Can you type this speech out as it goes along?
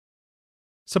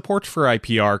Support for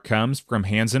IPR comes from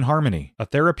Hands in Harmony, a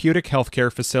therapeutic healthcare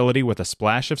facility with a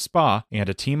splash of spa and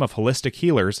a team of holistic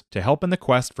healers to help in the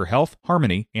quest for health,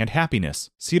 harmony, and happiness.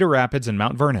 Cedar Rapids and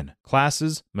Mount Vernon.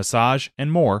 Classes, massage,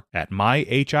 and more at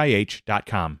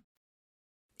myhih.com.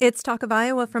 It's Talk of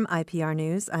Iowa from IPR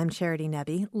News. I'm Charity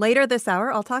Nebbe. Later this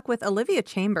hour, I'll talk with Olivia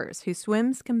Chambers, who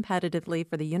swims competitively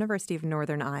for the University of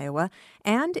Northern Iowa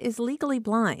and is legally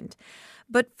blind.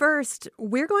 But first,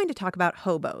 we're going to talk about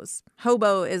hobos.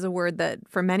 Hobo is a word that,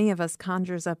 for many of us,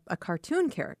 conjures up a cartoon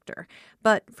character.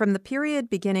 But from the period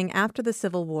beginning after the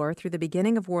Civil War through the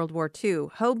beginning of World War II,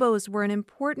 hobos were an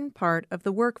important part of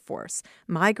the workforce,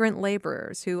 migrant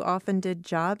laborers who often did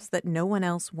jobs that no one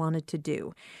else wanted to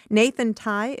do. Nathan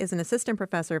Tye is an assistant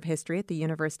professor of history at the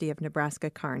University of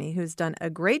Nebraska-Kearney who's done a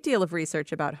great deal of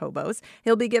research about hobos.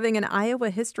 He'll be giving an Iowa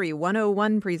History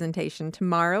 101 presentation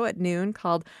tomorrow at noon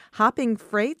called Hopping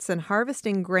Freights and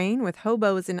Harvesting Grain with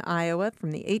Hobos in Iowa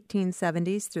from the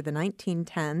 1870s through the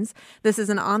 1910s. This is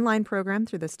an online program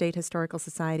through the State Historical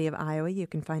Society of Iowa. You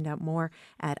can find out more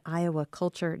at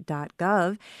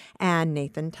iowaculture.gov. And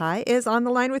Nathan Tye is on the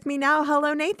line with me now.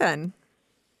 Hello, Nathan.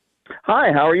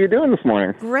 Hi, how are you doing this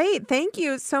morning? Great. Thank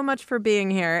you so much for being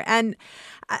here. And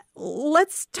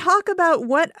let's talk about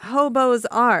what hobos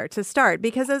are to start,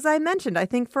 because as I mentioned, I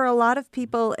think for a lot of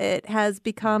people, it has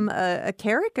become a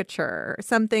caricature,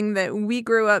 something that we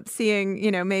grew up seeing,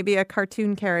 maybe a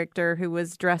cartoon character who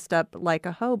was dressed up like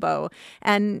a hobo.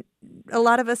 And a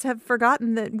lot of us have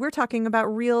forgotten that we're talking about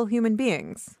real human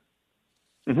beings.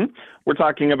 Mm-hmm. We're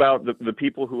talking about the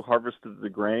people who harvested the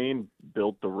grain,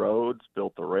 built the roads,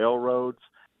 built the railroads.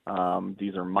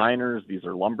 These are miners, these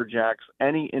are lumberjacks,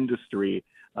 any industry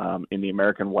in the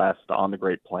American West, on the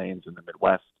Great Plains, in the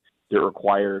Midwest, that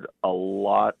required a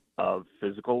lot of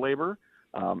physical labor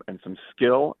and some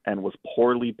skill and was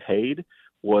poorly paid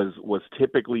was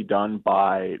typically done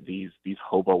by these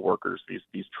hobo workers,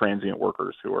 these transient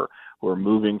workers who are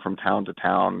moving from town to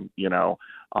town,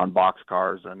 on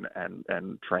boxcars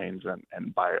and trains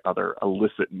and by other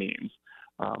illicit means.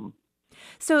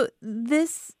 So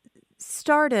this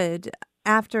started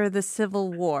after the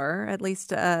Civil War, at least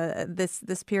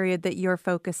this period that you're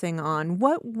focusing on.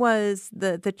 What was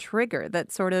the trigger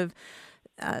that sort of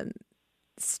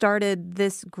started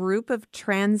this group of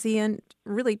transient,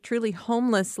 really truly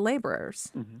homeless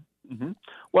laborers? Mm-hmm. Mm-hmm.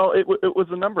 Well, it was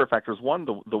a number of factors. One,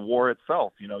 the war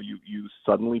itself. You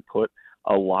suddenly put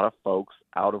a lot of folks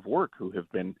out of work who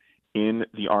have been in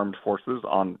the armed forces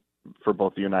for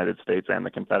both the United States and the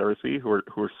Confederacy, who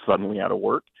are suddenly out of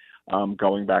work,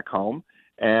 going back home,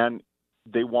 and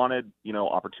they wanted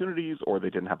opportunities, or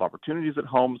they didn't have opportunities at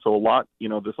home. So a lot,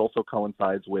 this also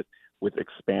coincides with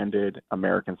expanded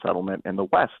American settlement in the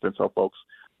West, and so folks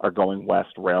are going west.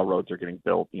 Railroads are getting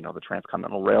built. The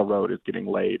Transcontinental Railroad is getting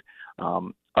laid.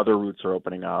 Other routes are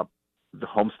opening up. The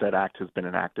Homestead Act has been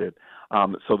enacted.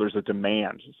 So there's a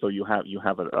demand. So you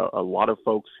have a lot of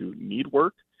folks who need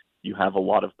work. You have a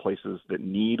lot of places that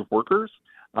need workers.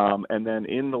 And then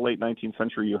in the late 19th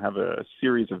century, you have a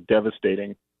series of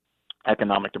devastating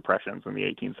economic depressions in the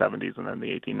 1870s and then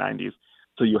the 1890s.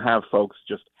 So you have folks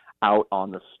just out on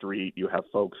the street. You have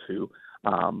folks who,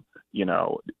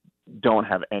 don't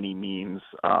have any means.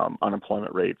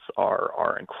 Unemployment rates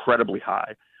are incredibly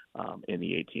high. In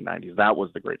the 1890s. That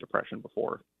was the Great Depression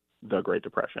before the Great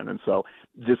Depression. And so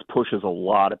this pushes a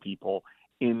lot of people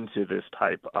into this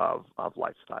type of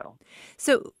lifestyle.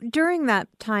 So during that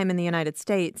time in the United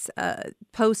States,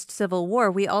 post-Civil War,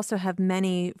 we also have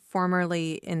many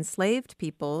formerly enslaved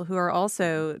people who are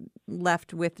also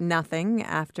left with nothing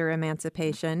after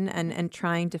emancipation and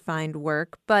trying to find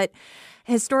work. But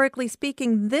historically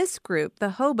speaking, this group, the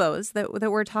hobos that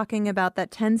we're talking about, that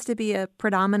tends to be a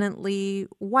predominantly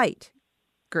white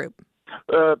group.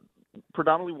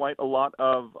 Predominantly white, a lot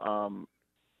of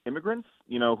immigrants,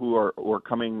 who are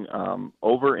coming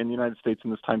over in the United States in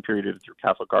this time period through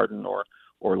Castle Garden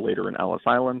or later in Ellis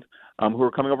Island, who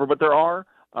are coming over. But there are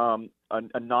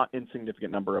a not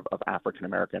insignificant number of African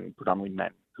American, predominantly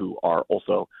men, who are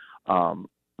also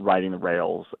riding the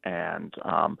rails and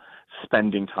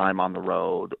spending time on the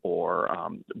road or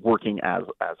working as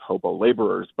hobo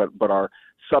laborers, but are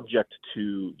subject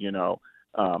to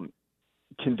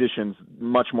conditions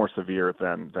much more severe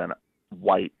than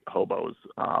white hobos,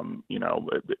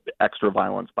 extra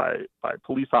violence by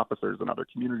police officers and other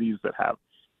communities that have,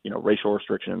 racial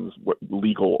restrictions,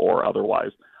 legal or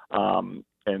otherwise,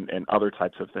 and other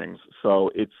types of things. So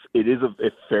it is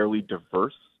a fairly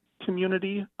diverse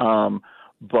community,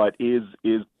 but is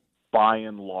by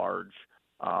and large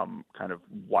kind of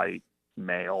white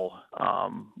male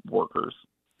workers.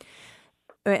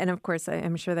 And of course,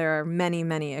 I'm sure there are many,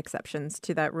 many exceptions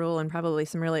to that rule and probably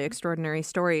some really extraordinary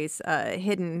stories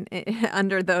hidden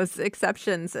under those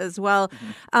exceptions as well.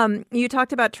 Mhm. You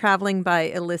talked about traveling by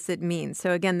illicit means.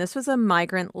 So again, this was a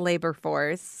migrant labor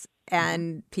force, Mhm.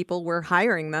 and people were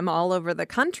hiring them all over the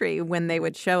country when they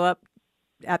would show up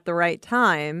at the right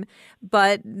time.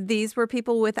 But these were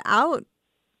people without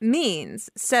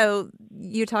means. So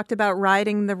you talked about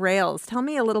riding the rails. Tell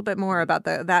me a little bit more about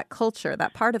that culture,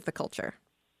 that part of the culture.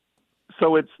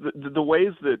 So it's the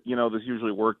ways that this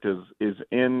usually worked is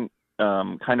in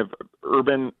kind of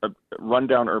urban,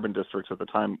 rundown urban districts at the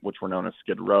time, which were known as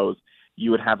skid rows.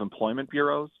 You would have employment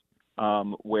bureaus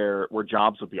where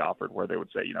jobs would be offered, where they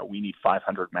would say, we need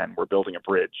 500 men. We're building a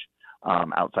bridge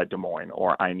outside Des Moines,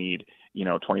 or I need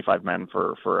 25 men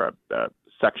for a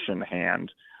section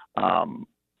hand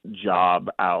job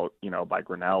out by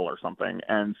Grinnell or something.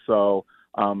 And so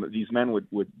these men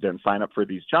would then sign up for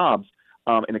these jobs.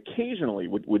 And occasionally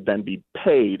would then be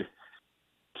paid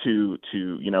to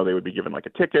they would be given like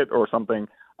a ticket or something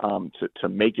to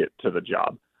make it to the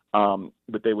job.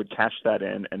 But they would cash that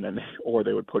in, and then or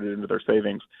they would put it into their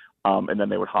savings, and then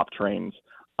they would hop trains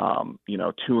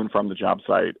to and from the job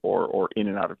site or in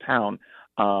and out of town.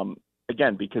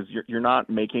 Again, because you're not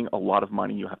making a lot of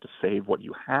money, you have to save what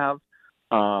you have,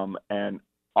 and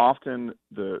often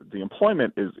the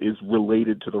employment is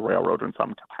related to the railroad in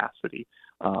some capacity.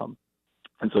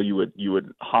 And so you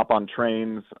would hop on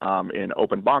trains in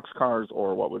open boxcars,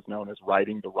 or what was known as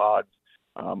riding the rods.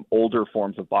 Older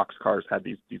forms of boxcars had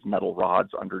these metal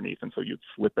rods underneath, and so you'd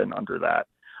slip in under that.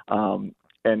 And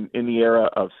in the era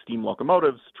of steam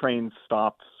locomotives, trains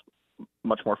stopped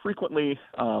much more frequently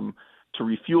to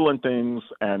refuel and things,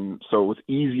 and so it was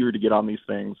easier to get on these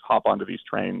things, hop onto these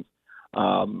trains,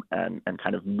 and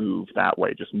kind of move that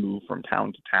way, just move from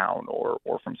town to town or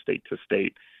from state to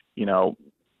state,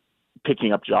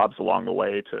 picking up jobs along the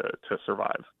way to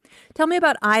survive. Tell me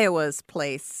about Iowa's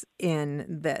place in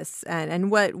this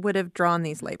and what would have drawn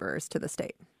these laborers to the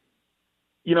state.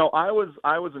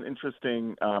 Iowa's an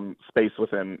interesting space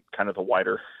within kind of the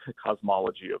wider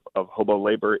cosmology of hobo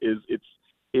labor.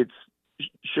 It's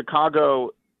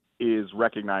Chicago is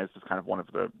recognized as kind of one of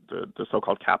the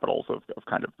so-called capitals of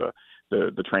kind of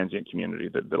the transient community,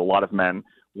 that a lot of men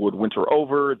would winter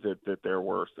over, that there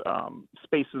were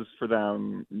spaces for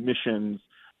them, missions,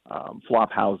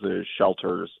 flop houses,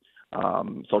 shelters,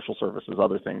 social services,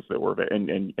 other things that were,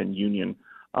 and union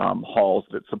halls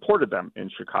that supported them in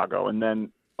Chicago. And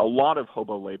then a lot of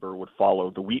hobo labor would follow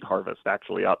the wheat harvest,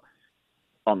 actually up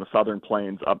on the southern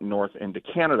plains up north into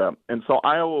Canada. And so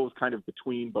Iowa was kind of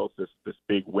between both this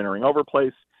big wintering over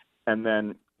place and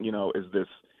then, is this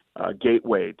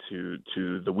gateway to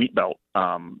the wheat belt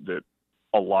that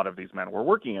a lot of these men were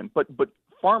working in. But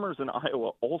farmers in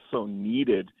Iowa also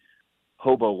needed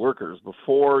hobo workers.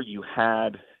 Before you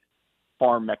had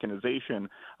farm mechanization,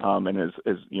 and as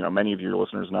many of your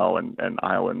listeners know, and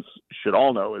Iowans should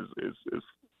all know, is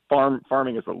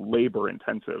farming is a labor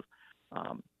intensive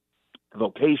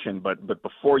vocation, but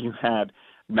before you had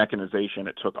mechanization,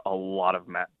 it took a lot of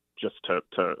men just to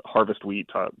harvest wheat,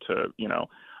 to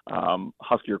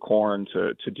husk your corn,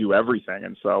 to do everything.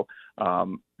 And so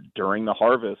during the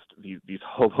harvest, these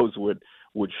hobos would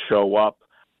show up,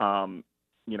 and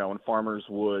farmers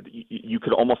you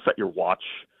could almost set your watch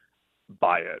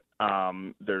by it.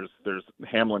 There's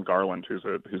Hamlin Garland, who's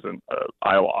an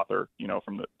Iowa author,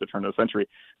 from the turn of the century,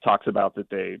 talks about that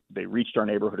they reached our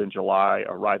neighborhood in July,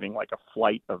 arriving like a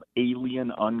flight of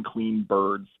alien, unclean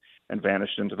birds, and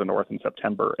vanished into the north in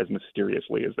September as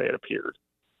mysteriously as they had appeared.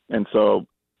 And so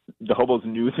the hobos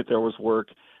knew that there was work.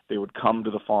 They would come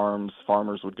to the farms.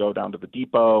 Farmers would go down to the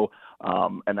depot,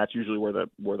 and that's usually where the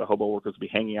hobo workers would be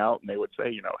hanging out. And they would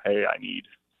say, hey,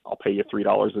 I'll pay you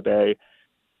 $3 a day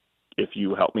if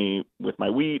you help me with my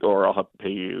wheat, or I'll pay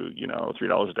you,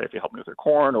 $3 a day if you help me with your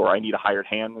corn, or I need a hired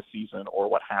hand this season, or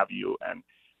what have you.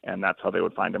 And that's how they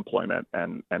would find employment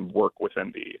and work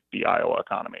within the Iowa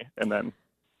economy, and then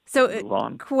move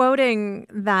on. Quoting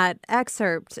that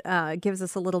excerpt gives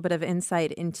us a little bit of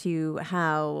insight into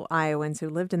how Iowans who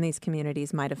lived in these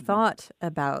communities might have thought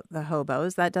about the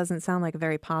hobos. That doesn't sound like a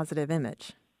very positive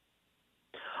image.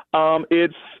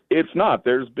 It's not.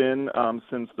 There's been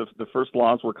since the first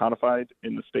laws were codified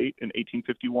in the state in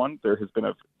 1851. There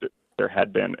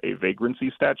had been a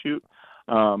vagrancy statute,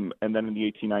 and then in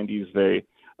the 1890s they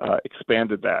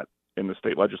expanded that in the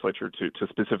state legislature to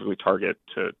specifically target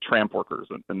to tramp workers,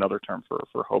 another term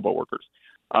for hobo workers.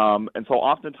 And so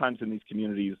oftentimes in these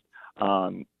communities,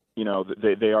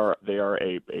 they are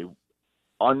a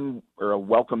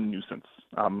welcome nuisance.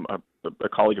 A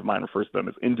colleague of mine refers to them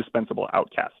as indispensable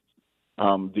outcasts.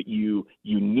 that you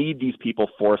need these people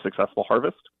for a successful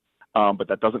harvest, but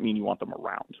that doesn't mean you want them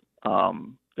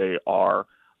around. They are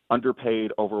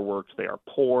underpaid, overworked, they are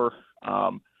poor,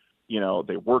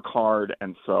 they work hard,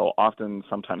 and so often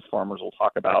sometimes farmers will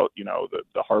talk about,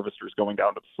 the harvesters going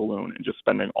down to the saloon and just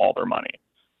spending all their money,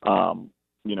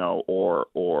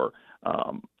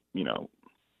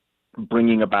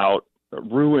 bringing about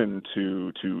ruin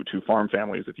to farm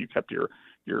families if you kept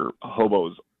your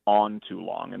hobos on too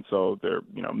long. And so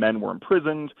men were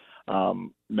imprisoned,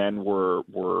 men were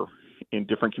in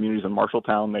different communities in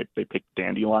Marshalltown. They picked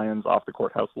dandelions off the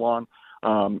courthouse lawn.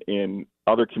 In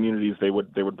other communities, they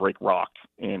would break rock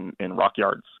in rock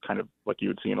yards, kind of like you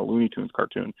would see in a Looney Tunes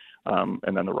cartoon,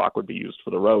 and then the rock would be used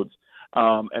for the roads.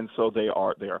 And so they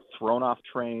are thrown off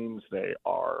trains. They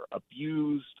are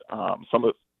abused.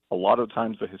 A lot of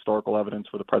times, the historical evidence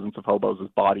for the presence of hobos is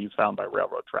bodies found by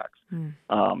railroad tracks.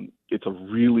 It's a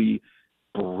really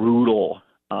brutal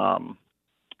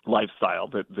lifestyle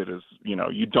that is,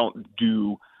 you don't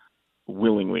do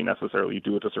willingly necessarily. You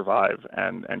do it to survive,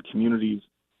 and communities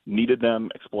needed them,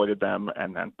 exploited them,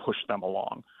 and then pushed them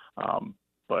along.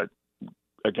 But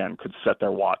again, could set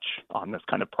their watch on this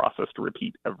kind of process to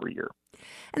repeat every year.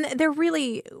 And there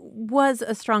really was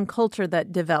a strong culture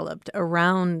that developed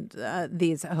around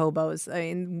these hobos.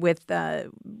 I mean, with the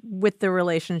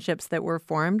relationships that were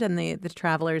formed and the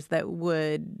travelers that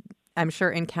would, I'm sure,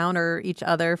 encounter each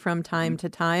other from time to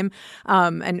time.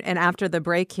 And after the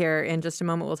break here, in just a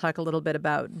moment, we'll talk a little bit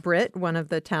about Britt, one of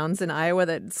the towns in Iowa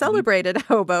that celebrated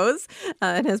hobos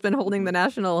and has been holding the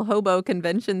National Hobo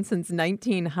Convention since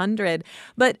 1900.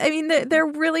 But, I mean, there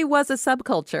really was a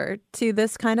subculture to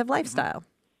this kind of lifestyle.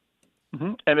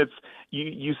 Mm-hmm. And it's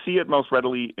you see it most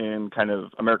readily in kind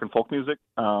of American folk music.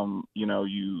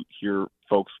 You hear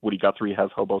folks, Woody Guthrie has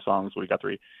hobo songs. Woody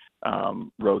Guthrie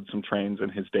rode some trains in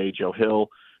his day. Joe Hill,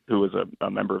 who was a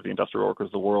member of the Industrial Workers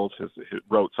of the World,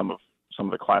 wrote some of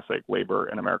the classic labor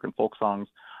and American folk songs.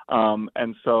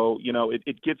 And so,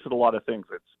 it gets at a lot of things.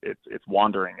 It's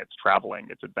wandering, it's traveling,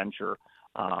 it's adventure,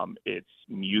 it's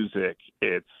music,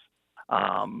 it's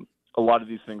a lot of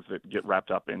these things that get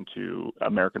wrapped up into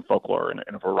American folklore in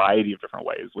a variety of different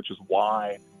ways, which is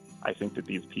why I think that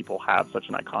these people have such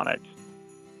an iconic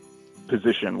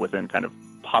position within kind of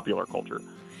popular culture.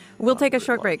 We'll take a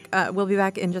short break. We'll be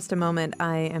back in just a moment.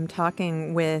 I am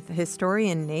talking with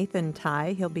historian Nathan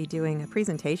Tye. He'll be doing a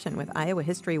presentation with Iowa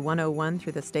History 101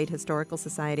 through the State Historical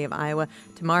Society of Iowa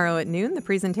tomorrow at noon. The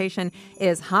presentation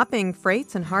is Hopping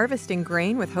Freights and Harvesting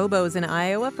Grain with Hobos in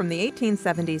Iowa from the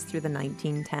 1870s through the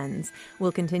 1910s.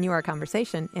 We'll continue our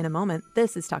conversation in a moment.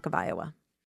 This is Talk of Iowa.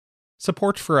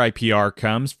 Support for IPR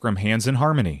comes from Hands in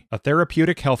Harmony, a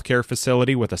therapeutic healthcare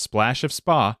facility with a splash of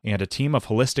spa and a team of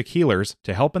holistic healers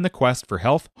to help in the quest for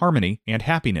health, harmony, and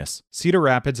happiness. Cedar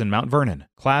Rapids and Mount Vernon.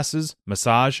 Classes,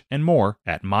 massage, and more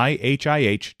at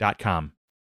myhih.com.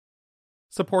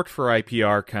 Support for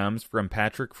IPR comes from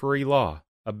Patrick Furry Law,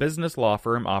 a business law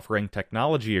firm offering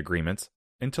technology agreements,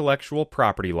 intellectual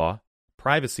property law,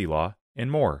 privacy law, and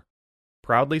more.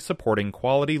 Proudly supporting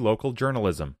quality local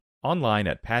journalism. Online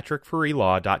at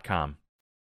patrickfurrylaw.com.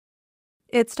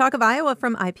 It's Talk of Iowa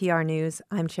from IPR News.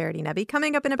 I'm Charity Nebbe.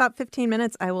 Coming up in about 15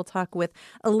 minutes, I will talk with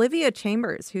Olivia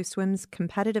Chambers, who swims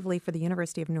competitively for the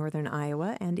University of Northern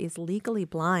Iowa and is legally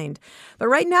blind. But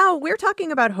right now, we're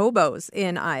talking about hobos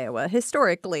in Iowa.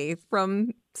 Historically,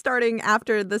 from starting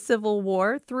after the Civil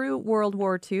War through World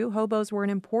War II, hobos were an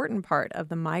important part of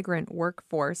the migrant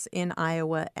workforce in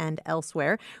Iowa and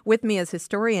elsewhere. With me is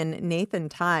historian Nathan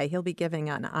Tye. He'll be giving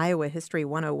an Iowa History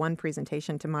 101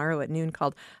 presentation tomorrow at noon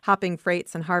called Hopping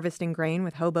Freights and Harvesting Grain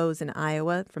with Hobos in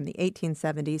Iowa from the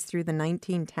 1870s through the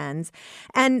 1910s.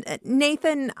 And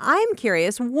Nathan, I'm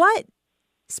curious, what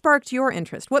sparked your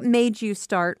interest? What made you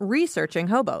start researching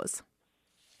hobos?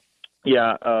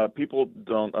 Yeah, people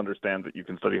don't understand that you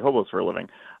can study hobos for a living,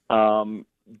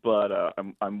 but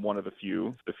I'm one of the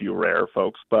few rare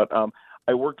folks. But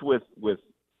I worked with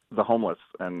the homeless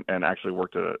and actually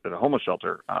worked at a homeless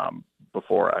shelter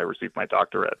before I received my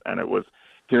doctorate, and it was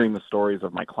hearing the stories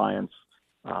of my clients,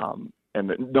 and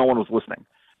that no one was listening.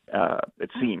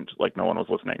 It seemed like no one was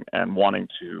listening, and wanting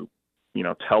to,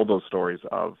 tell those stories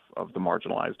of the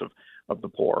marginalized, of the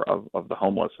poor, of the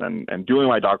homeless, and doing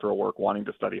my doctoral work, wanting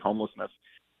to study homelessness,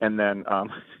 and then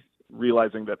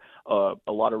realizing that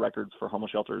a lot of records for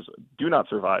homeless shelters do not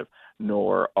survive,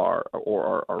 nor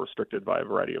are restricted by a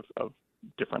variety of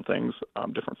different things,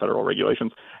 different federal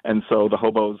regulations. And so the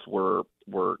hobos were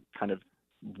kind of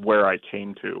where I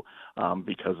came to,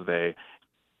 because they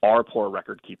are poor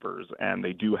record keepers and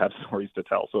they do have stories to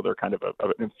tell. So they're kind of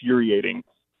an infuriating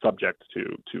subject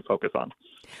to focus on.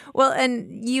 Well,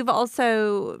 and you've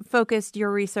also focused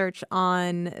your research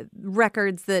on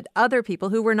records that other people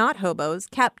who were not hobos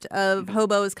kept of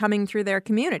hobos coming through their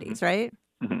communities, right?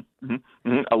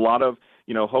 A lot of,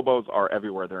 hobos are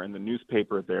everywhere. They're in the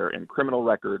newspaper. They're in criminal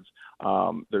records.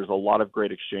 There's a lot of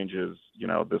great exchanges.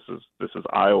 This is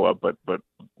Iowa, but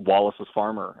Wallace's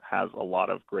Farmer has a lot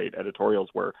of great editorials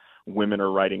where women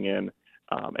are writing in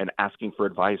and asking for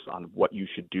advice on what you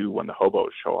should do when the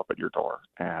hobos show up at your door.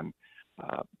 And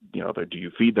do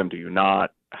you feed them? Do you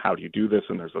not? How do you do this?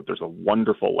 And there's a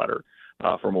wonderful letter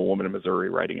from a woman in Missouri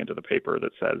writing into the paper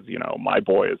that says, my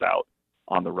boy is out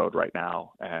on the road right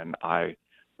now, and I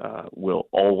will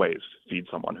always feed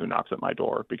someone who knocks at my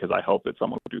door because I hope that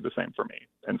someone will do the same for me.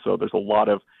 And so there's a lot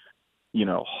of,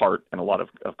 heart and a lot of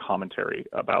commentary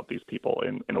about these people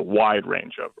in a wide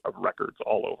range of records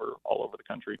all over the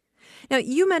country. Now,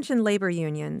 you mentioned labor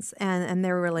unions and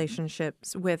their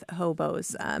relationships with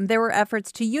hobos. There were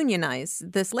efforts to unionize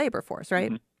this labor force,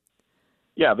 right? Mm-hmm.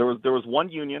 Yeah, there was one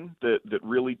union that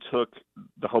really took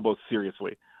the hobos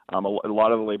seriously. A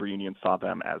lot of the labor unions saw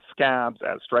them as scabs,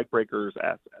 as strikebreakers,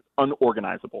 as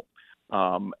unorganizable.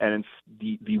 And it's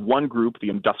the one group, the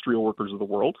Industrial Workers of the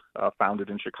World, founded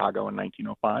in Chicago in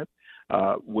 1905,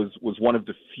 was one of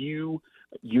the few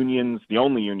unions, the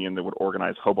only union that would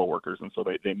organize hobo workers. And so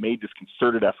they made this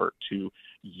concerted effort to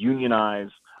unionize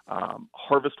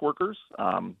harvest workers,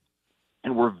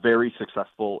 and were very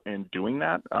successful in doing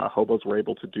that. Hobos were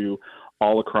able to do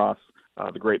all across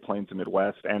the Great Plains and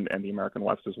Midwest and the American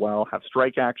West as well, have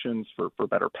strike actions for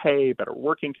better pay, better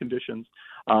working conditions.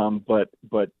 But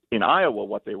in Iowa,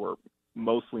 what they were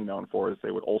mostly known for is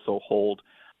they would also hold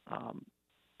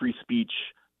free speech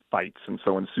fights. And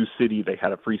so in Sioux City, they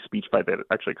had a free speech fight. They had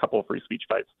actually a couple of free speech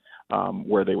fights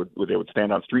where they would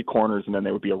stand on street corners and then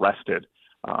they would be arrested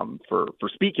for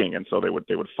speaking. And so they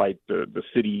would fight the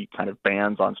city kind of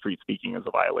bans on street speaking as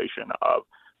a violation of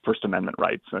First Amendment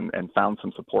rights, and found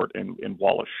some support in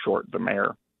Wallace Short, the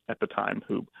mayor at the time,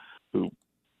 who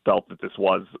felt that this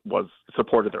was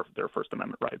supported their First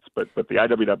Amendment rights. But the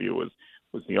IWW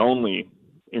was the only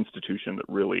institution that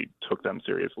really took them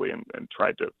seriously and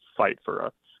tried to fight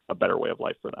for a better way of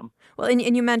life for them. Well, and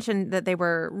you mentioned that they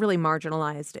were really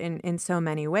marginalized in so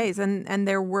many ways, and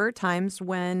there were times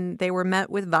when they were met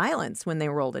with violence when they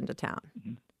rolled into town.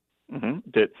 Mm-hmm.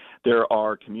 Mm-hmm. There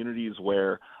are communities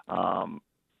where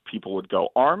people would go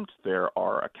armed. There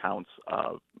are accounts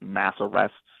of mass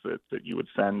arrests that you would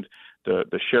send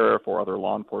the sheriff or other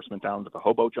law enforcement down to the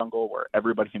hobo jungle where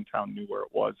everybody in town knew where it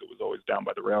was. It was always down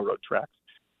by the railroad tracks,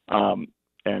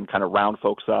 and kind of round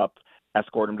folks up,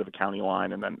 escort them to the county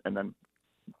line, and then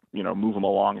move them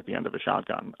along at the end of a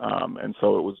shotgun. And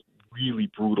so it was really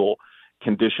brutal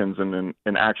conditions.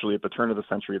 And actually at the turn of the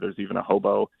century, there's even a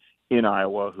hobo in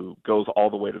Iowa who goes all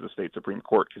the way to the state Supreme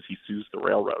Court because he sues the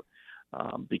railroad.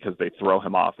 Because they throw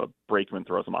him off, a brakeman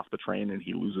throws him off the train and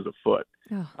he loses a foot.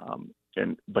 Oh.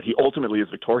 But he ultimately is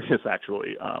victorious,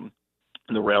 actually. And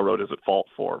the railroad is at fault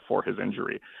for his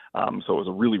injury. So it was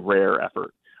a really rare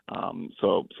effort.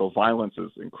 So violence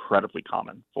is incredibly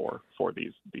common for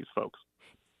these folks.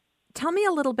 Tell me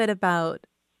a little bit about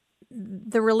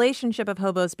the relationship of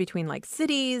hobos between like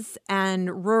cities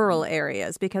and rural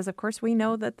areas, because of course we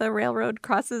know that the railroad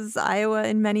crosses Iowa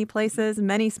in many places.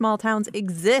 Many small towns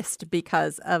exist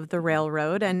because of the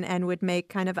railroad and would make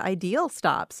kind of ideal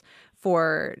stops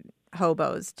for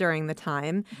hobos during the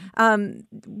time.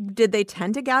 Did they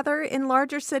tend to gather in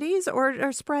larger cities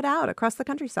or spread out across the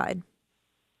countryside?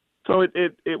 So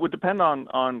it would depend on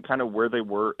kind of where they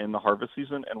were in the harvest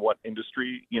season and what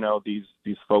industry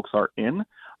these folks are in.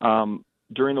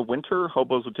 During the winter,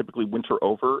 hobos would typically winter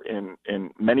over in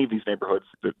many of these neighborhoods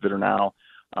that are now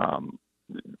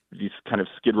these kind of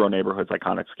Skid Row neighborhoods,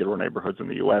 iconic Skid Row neighborhoods in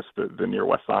the U.S., the Near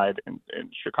West Side in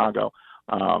Chicago,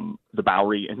 the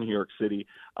Bowery in New York City,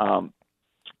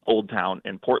 Old Town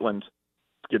in Portland,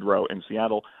 Skid Row in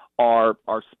Seattle. Are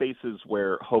spaces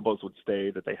where hobos would stay,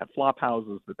 that they had flop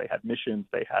houses, that they had missions,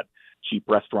 they had cheap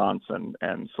restaurants and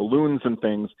saloons and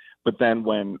things. But then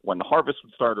when the harvest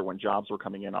would start or when jobs were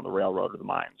coming in on the railroad or the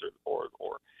mines or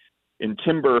in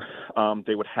timber,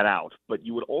 they would head out. But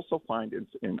you would also find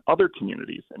in other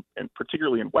communities, and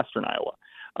particularly in western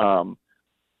Iowa,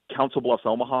 Council Bluffs,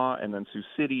 Omaha, and then Sioux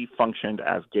City functioned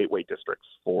as gateway districts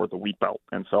for the wheat belt.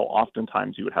 And so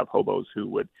oftentimes you would have hobos who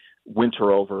would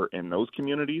winter over in those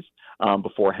communities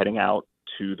before heading out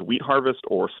to the wheat harvest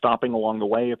or stopping along the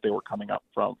way. If they were coming up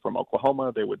from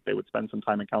Oklahoma, they would spend some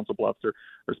time in Council Bluffs or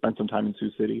spend some time in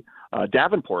Sioux City.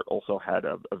 Davenport also had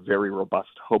a very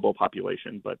robust hobo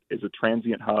population, but is a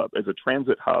transit hub,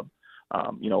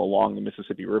 along the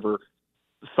Mississippi River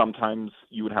Sometimes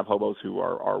you would have hobos who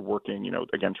are working,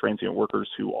 again, transient workers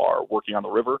who are working on the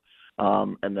river,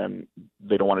 and then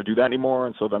they don't want to do that anymore,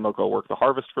 and so then they'll go work the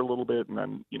harvest for a little bit, and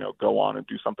then go on and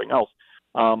do something else.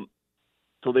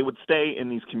 So they would stay in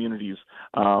these communities.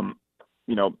 There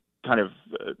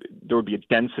would be a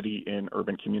density in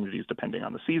urban communities depending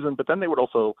on the season, but then they would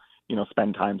also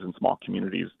spend times in small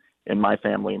communities. In my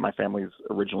family's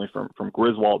originally from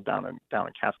Griswold down in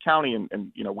Cass County, and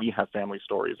we have family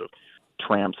stories of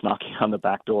tramps knocking on the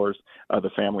back doors of the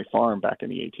family farm back in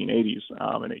the 1880s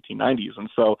and 1890s.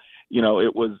 And so,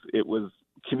 it was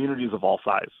communities of all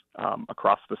size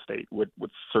across the state would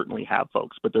certainly have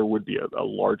folks, but there would be a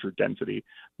larger density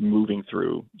moving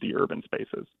through the urban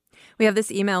spaces. We have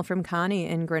this email from Connie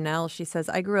in Grinnell. She says,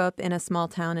 I grew up in a small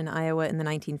town in Iowa in the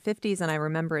 1950s, and I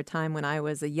remember a time when I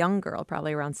was a young girl,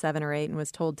 probably around 7 or 8, and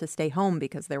was told to stay home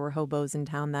because there were hobos in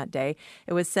town that day.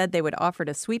 It was said they would offer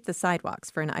to sweep the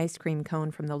sidewalks for an ice cream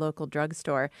cone from the local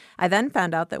drugstore. I then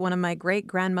found out that one of my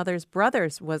great-grandmother's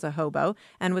brothers was a hobo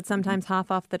and would sometimes hop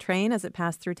off the train as it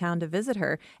passed through town to visit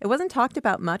her. It wasn't talked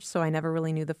about much, so I never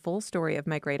really knew the full story of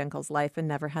my great-uncle's life and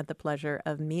never had the pleasure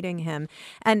of meeting him.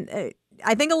 And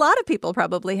I think a lot of people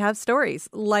probably have stories.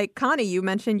 Like Connie, you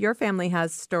mentioned your family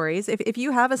has stories. If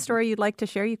you have a story you'd like to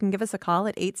share, you can give us a call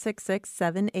at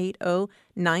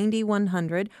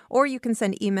 866-780-9100, or you can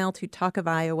send email to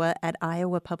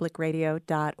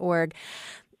talkofiowa@iowapublicradio.org.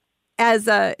 As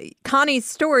Connie's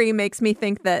story makes me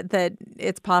think that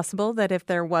it's possible that if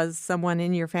there was someone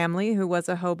in your family who was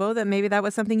a hobo, that maybe that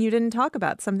was something you didn't talk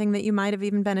about, something that you might have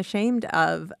even been ashamed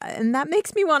of. And that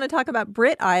makes me want to talk about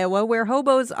Britt, Iowa, where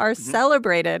hobos are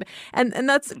celebrated. And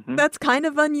that's kind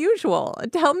of unusual.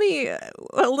 Tell me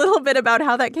a little bit about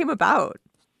how that came about.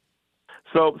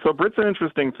 So Britt's an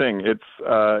interesting thing. It's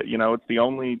it's the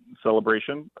only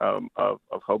celebration of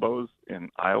hobos in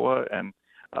Iowa, and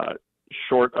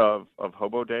short of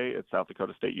Hobo Day at South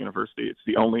Dakota State University, it's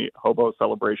the only hobo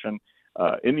celebration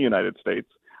in the United States.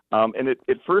 And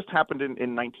it first happened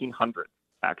in 1900,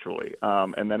 actually.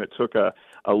 And then it took a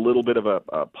little bit of a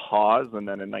pause, and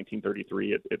then in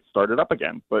 1933 it started up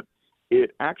again. But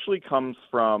it actually comes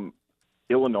from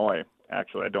Illinois.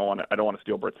 Actually, I don't want to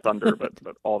steal Britt's thunder,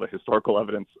 but all the historical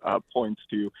evidence points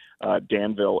to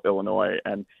Danville, Illinois,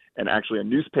 and actually a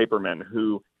newspaperman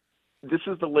who. This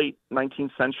is the late 19th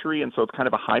century, and so it's kind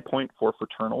of a high point for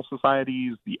fraternal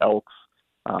societies, the Elks,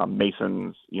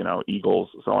 Masons, Eagles,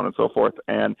 so on and so forth.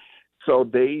 And so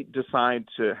they decide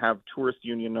to have Tourist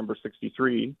Union number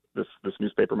 63, this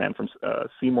newspaperman from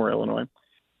Seymour, Illinois,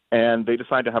 and they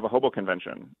decide to have a hobo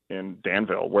convention in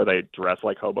Danville where they dress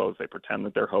like hobos, they pretend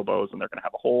that they're hobos, and they're going to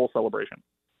have a whole celebration.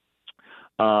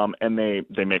 And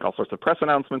they make all sorts of press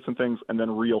announcements and things, and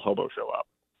then real hobos show up.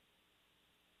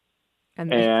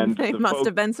 And they must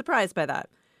have been surprised by that.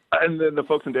 And then the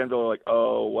folks in Danville are like,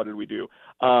 "Oh, what did we do?"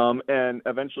 And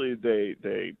eventually they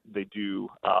do.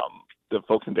 The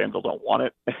folks in Danville don't want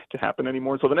it to happen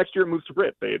anymore. So the next year it moves to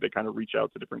Britt. They kind of reach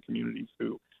out to different communities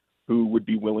who would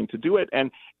be willing to do it, and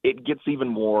it gets even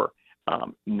more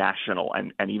national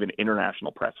and even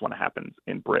international press when it happens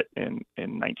in Britt in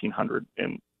 1900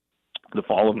 in the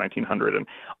fall of 1900, and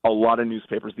a lot of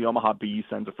newspapers. The Omaha Bee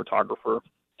sends a photographer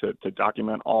to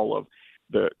document all of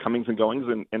the comings and goings,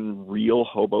 and real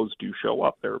hobos do show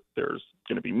up. There's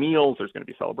going to be meals, there's going to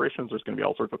be celebrations, there's going to be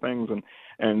all sorts of things,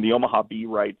 and the Omaha Bee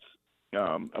writes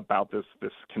about this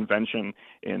convention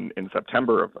in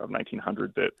September of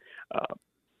 1900 that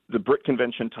the Britt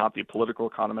Convention taught the political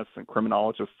economists and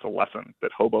criminologists a lesson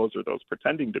that hobos, or those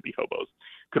pretending to be hobos,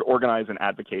 could organize and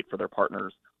advocate for their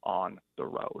partners on the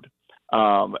road.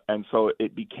 And so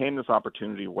it became this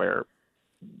opportunity where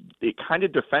it kind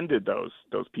of defended those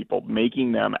people,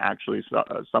 making them actually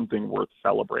something worth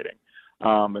celebrating.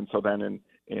 And so then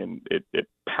it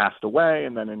passed away,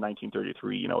 and then in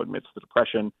 1933, amidst the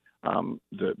Depression,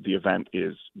 the event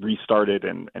is restarted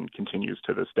and continues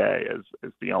to this day as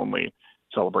the only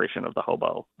celebration of the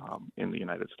hobo in the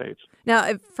United States.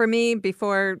 Now, for me,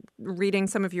 before reading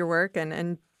some of your work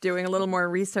and doing a little more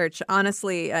research,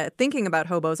 honestly, thinking about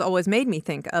hobos always made me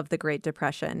think of the Great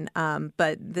Depression.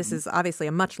 But this is obviously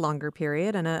a much longer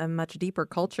period and a much deeper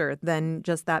culture than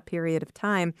just that period of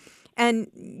time. And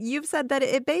you've said that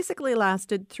it basically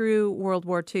lasted through World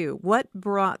War II. What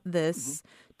brought this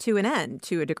to an end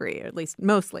to a degree, or at least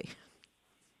mostly?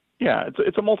 Yeah,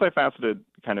 it's a multifaceted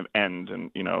kind of end, and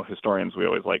historians, we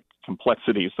always like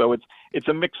complexity. So it's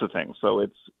a mix of things. So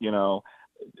it's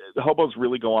the hobos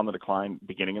really go on the decline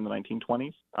beginning in the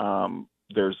 1920s.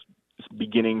 There's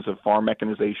beginnings of farm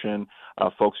mechanization.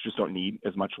 Folks just don't need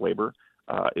as much labor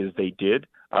as they did.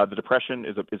 The Depression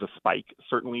is a spike,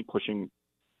 certainly pushing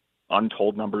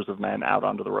untold numbers of men out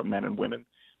onto the road, men and women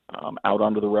out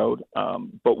onto the road.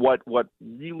 But what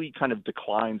really kind of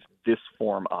declines this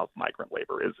form of migrant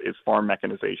labor is farm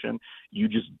mechanization. You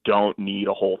just don't need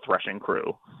a whole threshing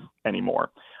crew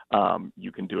anymore.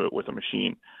 You can do it with a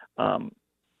machine.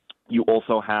 You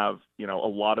also have, a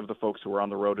lot of the folks who were on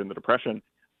the road in the Depression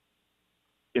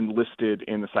enlisted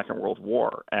in the Second World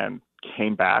War and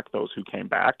came back, those who came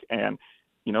back, and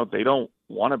they don't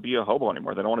want to be a hobo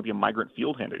anymore. They don't want to be a migrant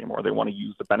field hand anymore. They want to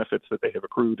use the benefits that they have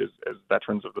accrued as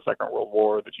veterans of the Second World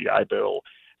War, the GI Bill,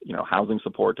 housing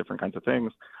support, different kinds of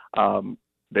things.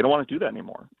 They don't want to do that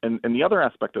anymore. And the other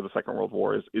aspect of the Second World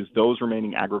War is those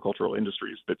remaining agricultural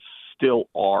industries that still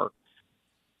are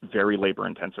very labor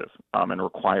intensive and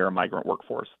require a migrant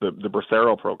workforce. The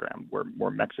Bracero program,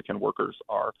 where Mexican workers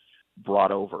are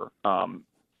brought over,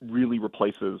 really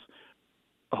replaces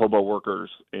hobo workers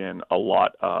in a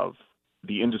lot of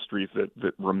the industries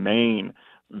that remain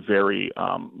very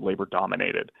labor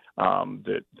dominated.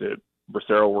 That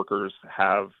Bracero workers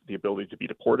have the ability to be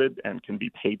deported and can be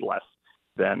paid less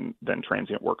than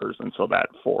transient workers, and so that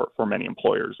for many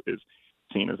employers is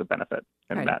seen as a benefit,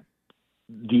 and right. That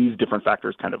these different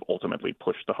factors kind of ultimately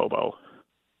push the hobo.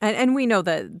 And we know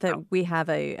that we have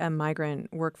a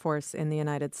migrant workforce in the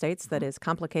United States that is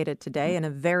complicated today and a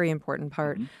very important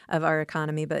part of our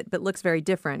economy, but looks very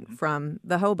different from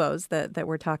the hobos that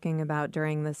we're talking about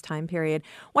during this time period.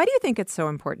 Why do you think it's so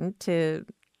important to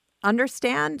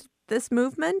understand this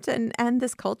movement and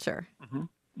this culture?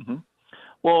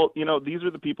 Well, these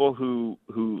are the people who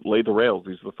laid the rails.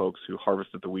 These are the folks who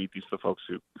harvested the wheat. These are the folks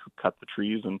who cut the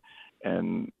trees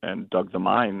and dug the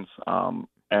mines.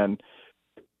 And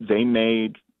they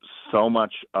made so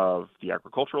much of the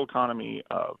agricultural economy,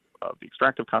 of the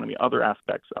extractive economy, other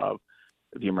aspects of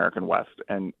the American West,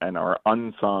 and are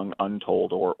unsung,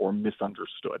 untold, or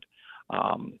misunderstood.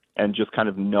 And just kind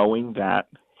of knowing that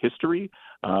history,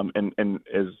 and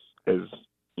as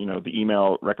the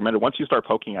email recommended, once you start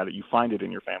poking at it, you find it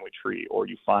in your family tree, or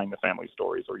you find the family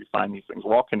stories, or you find these things.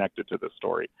 We're all connected to this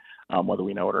story, whether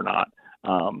we know it or not.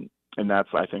 And that's,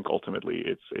 I think, ultimately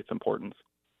its importance.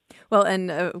 Well,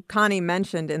 and Connie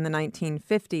mentioned in the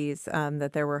 1950s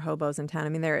that there were hobos in town. I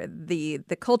mean,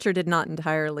 the culture did not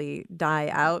entirely die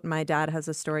out. My dad has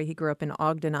a story. He grew up in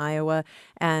Ogden, Iowa,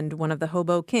 and one of the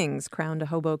hobo kings, crowned a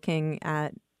hobo king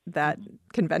at that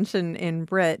convention in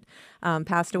Britt,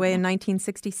 passed away in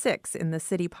 1966 in the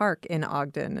city park in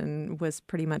Ogden, and was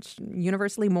pretty much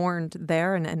universally mourned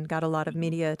there and got a lot of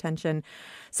media attention.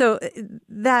 So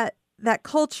that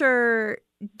culture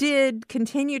did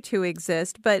continue to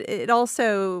exist, but it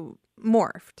also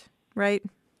morphed, right?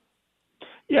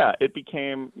 Yeah, it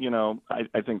became,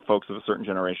 I think folks of a certain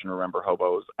generation remember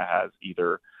hobos as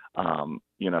either, a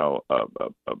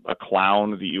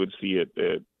clown that you would see at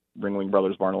Ringling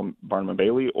Brothers Barnum and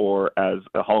Bailey, or as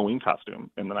a Halloween costume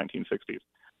in the 1960s.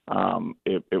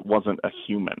 It wasn't a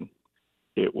human.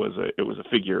 It was a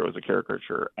figure. It was a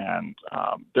caricature, and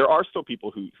there are still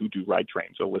people who do ride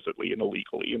trains illicitly and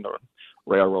illegally, and the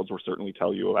railroads will certainly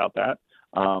tell you about that.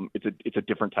 It's a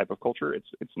different type of culture.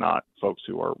 It's not folks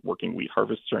who are working wheat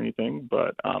harvests or anything,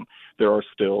 but there are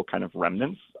still kind of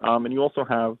remnants. And you also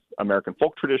have American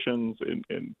folk traditions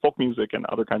in folk music and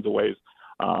other kinds of ways.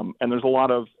 And there's a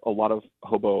lot of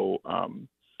hobo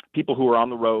people who are on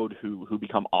the road who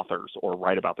become authors or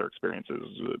write about their experiences.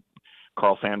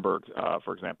 Carl Sandburg,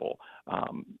 for example,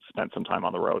 spent some time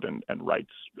on the road and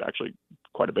writes actually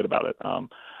quite a bit about it.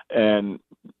 And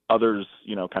others,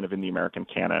 kind of in the American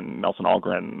canon, Nelson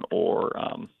Algren or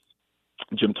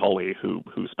Jim Tully, who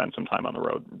spent some time on the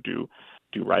road, do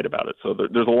write about it. So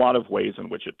there's a lot of ways in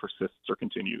which it persists or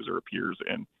continues or appears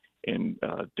in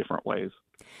different ways.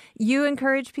 You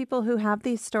encourage people who have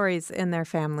these stories in their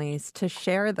families to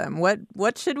share them.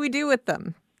 What should we do with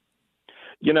them?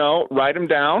 Write them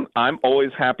down. I'm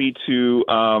always happy to,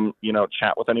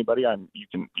 chat with anybody. You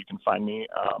can find me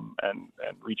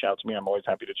and reach out to me. I'm always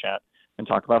happy to chat and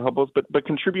talk about hobos. But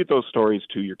contribute those stories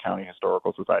to your county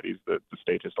historical societies, the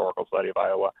State Historical Society of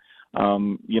Iowa.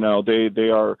 They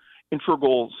are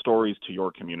integral stories to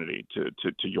your community,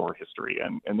 to your history,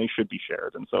 and they should be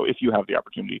shared. And so if you have the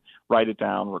opportunity, write it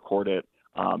down, record it,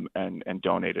 and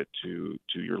donate it to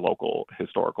your local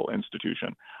historical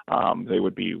institution. They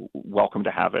would be welcome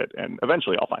to have it, and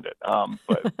eventually I'll find it.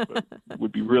 But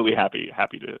would be really happy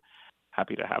to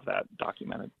have that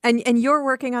documented. And you're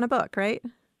working on a book, right?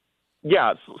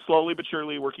 Yeah, slowly but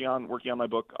surely working on my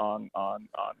book on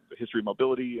the history of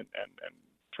mobility and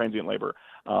transient labor.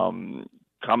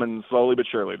 Coming slowly but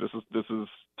surely. This is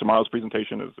tomorrow's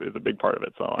presentation is a big part of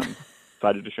it. So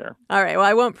excited to share. All right. Well,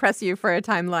 I won't press you for a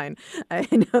timeline. I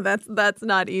know that's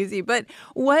not easy. But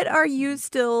what are you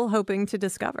still hoping to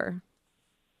discover?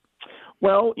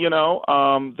 Well,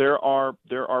 there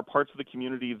are parts of the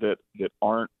community that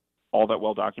aren't all that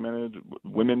well documented.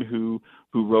 Women who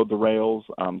rode the rails.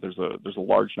 There's a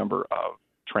large number of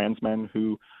trans men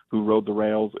who rode the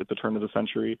rails at the turn of the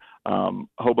century.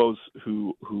 Hobos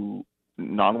who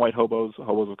non-white hobos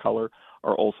of color,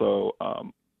 are also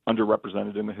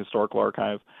underrepresented in the historical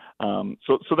archive.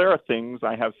 So there are things.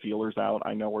 I have feelers out.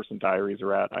 I know where some diaries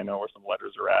are at. I know where some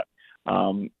letters are at.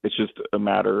 It's just a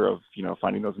matter of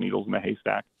finding those needles in the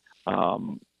haystack,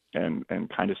 and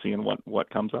kind of seeing what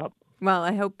comes up. Well,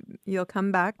 I hope you'll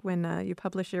come back when you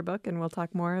publish your book, and we'll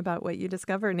talk more about what you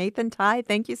discover. Nathan Tye,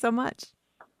 thank you so much.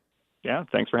 Yeah,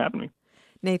 thanks for having me.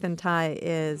 Nathan Tye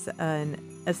is an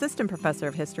assistant professor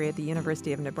of history at the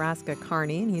University of Nebraska,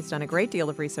 Kearney, and he's done a great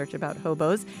deal of research about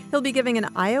hobos. He'll be giving an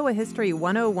Iowa History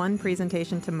 101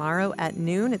 presentation tomorrow at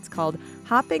noon. It's called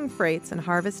Hopping Freights and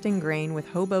Harvesting Grain with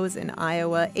Hobos in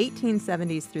Iowa,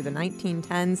 1870s through the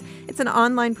 1910s. It's an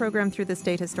online program through the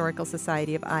State Historical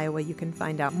Society of Iowa. You can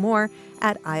find out more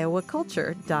at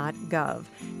iowaculture.gov.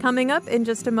 Coming up in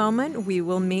just a moment, we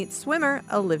will meet swimmer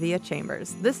Olivia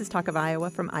Chambers. This is Talk of Iowa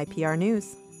from IPR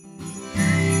News.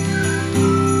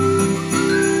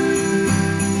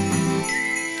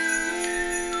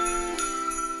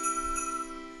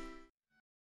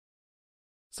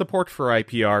 Support for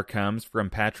IPR comes from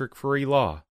Patrick Furry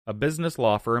Law, a business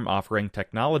law firm offering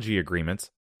technology agreements,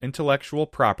 intellectual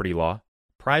property law,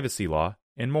 privacy law,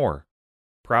 and more.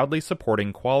 Proudly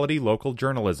supporting quality local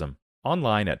journalism.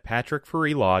 Online at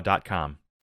patrickfurrylaw.com.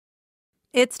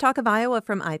 It's Talk of Iowa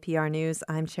from IPR News.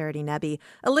 I'm Charity Nebbe.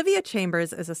 Olivia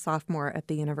Chambers is a sophomore at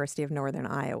the University of Northern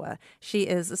Iowa. She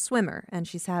is a swimmer, and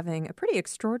she's having a pretty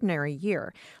extraordinary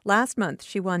year. Last month,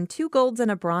 she won 2 golds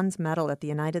and a bronze medal at the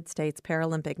United States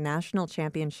Paralympic National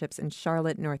Championships in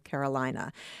Charlotte, North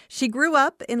Carolina. She grew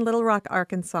up in Little Rock,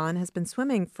 Arkansas, and has been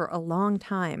swimming for a long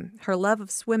time. Her love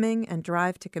of swimming and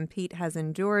drive to compete has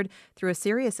endured through a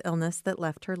serious illness that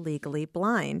left her legally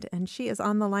blind. And she is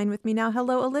on the line with me now.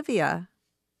 Hello, Olivia.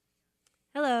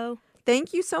 Hello.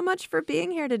 Thank you so much for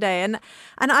being here today. And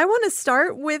I want to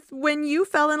start with when you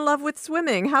fell in love with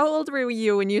swimming. How old were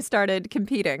you when you started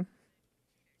competing?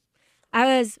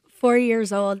 I was 4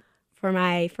 years old for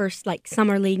my first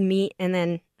summer league meet, and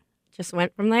then just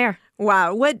went from there.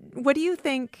 Wow. What do you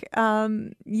think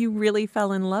you really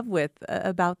fell in love with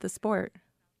about the sport?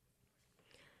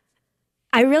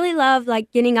 I really love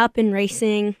getting up and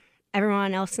racing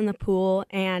everyone else in the pool,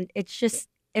 and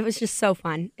it was just so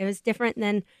fun. It was different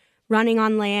than running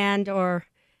on land or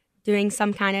doing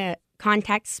some kind of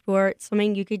contact sport.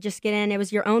 Swimming, you could just get in. It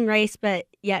was your own race, but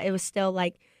yeah, it was still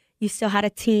you still had a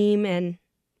team, and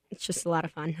it's just a lot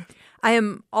of fun. I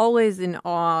am always in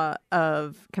awe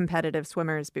of competitive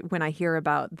swimmers when I hear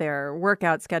about their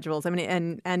workout schedules. I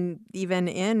mean, and even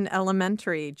in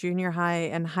elementary, junior high,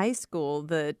 and high school,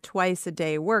 the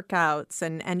twice-a-day workouts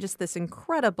and just this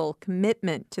incredible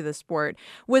commitment to the sport.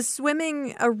 Was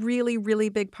swimming a really, really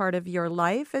big part of your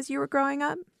life as you were growing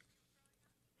up?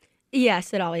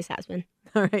 Yes, it always has been.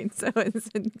 All right, so it's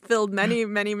filled many,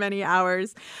 many, many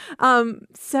hours.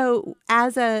 So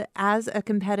as a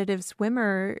competitive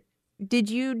swimmer,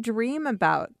 did you dream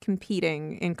about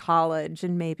competing in college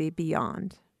and maybe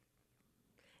beyond?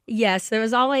 Yes, it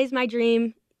was always my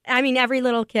dream. I mean, every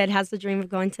little kid has the dream of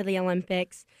going to the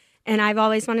Olympics, and I've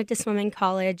always wanted to swim in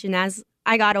college. And as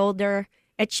I got older,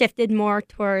 it shifted more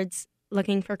towards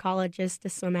looking for colleges to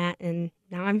swim at, and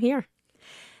now I'm here.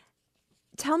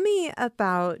 Tell me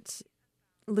about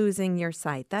losing your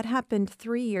sight. That happened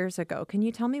 3 years ago. Can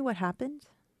you tell me what happened?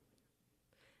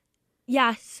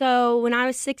 Yeah, so when I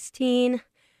was 16,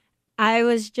 I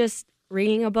was just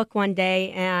reading a book one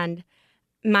day, and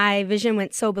my vision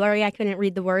went so blurry I couldn't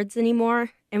read the words anymore.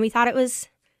 And we thought it was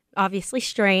obviously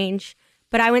strange,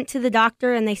 but I went to the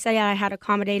doctor, and they said I had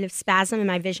accommodative spasm and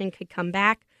my vision could come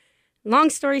back. Long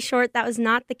story short, that was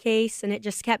not the case, and I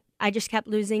just kept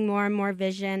losing more and more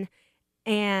vision.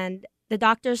 And the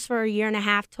doctors for a year and a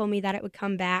half told me that it would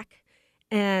come back,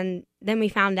 and then we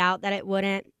found out that it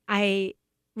wouldn't.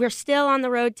 We're still on the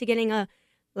road to getting a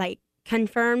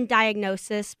confirmed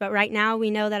diagnosis, but right now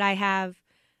we know that I have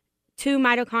 2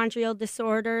 mitochondrial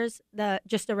disorders,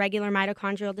 just a regular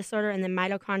mitochondrial disorder and then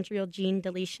mitochondrial gene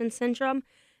deletion syndrome.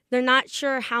 They're not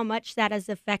sure how much that has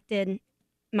affected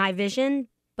my vision,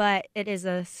 but it is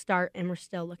a start, and we're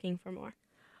still looking for more.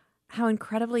 How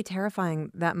incredibly terrifying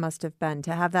that must have been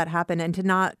to have that happen and to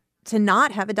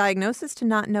not have a diagnosis, to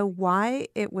not know why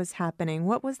it was happening.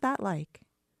 What was that like?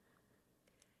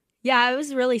 Yeah, it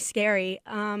was really scary.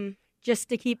 just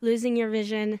to keep losing your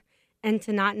vision and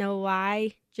to not know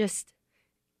why.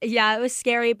 Yeah, it was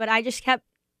scary, but I just kept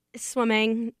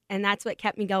swimming, and that's what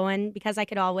kept me going because I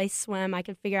could always swim. I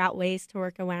could figure out ways to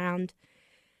work around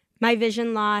my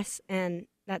vision loss, and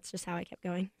that's just how I kept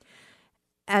going.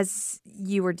 As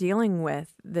you were dealing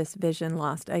with this vision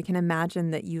loss, I can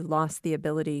imagine that you lost the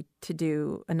ability to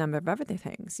do a number of other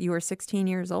things. You were 16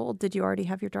 years old. Did you already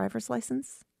have your driver's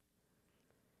license?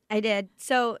 I did.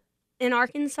 So in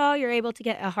Arkansas, you're able to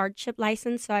get a hardship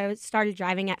license. So I started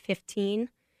driving at 15.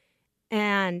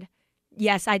 And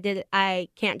yes, I did. I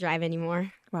can't drive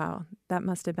anymore. Wow, that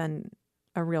must have been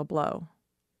a real blow.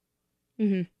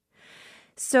 Mm-hmm.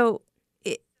 So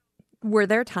were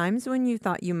there times when you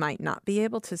thought you might not be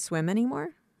able to swim anymore?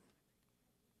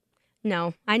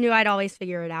 No, I knew I'd always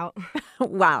figure it out.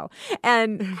 Wow.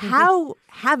 And how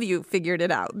have you figured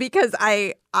it out? Because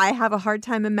I have a hard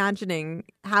time imagining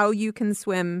how you can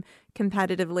swim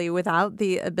competitively without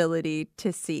the ability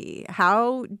to see.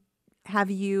 How have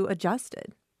you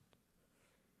adjusted?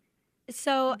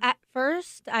 So at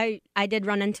first, I did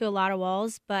run into a lot of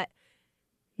walls, but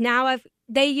now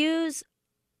they use,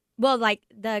 well, like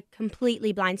the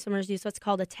completely blind swimmers use what's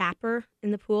called a tapper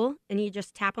in the pool, and you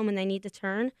just tap them when they need to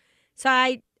turn. So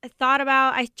I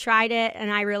tried it,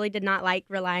 and I really did not like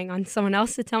relying on someone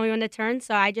else to tell me when to turn.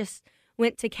 So I just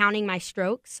went to counting my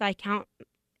strokes. So I count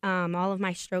all of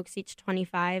my strokes, each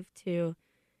 25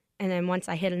 and then once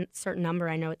I hit a certain number,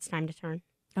 I know it's time to turn.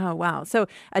 Oh, wow. So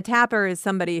a tapper is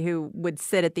somebody who would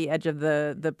sit at the edge of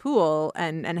the pool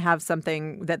and have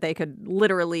something that they could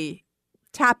literally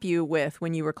tap you with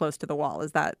when you were close to the wall.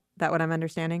 Is that what I'm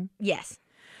understanding? Yes.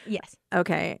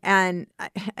 Okay. And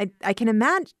I can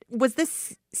imagine, was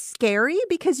this scary?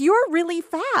 Because you're really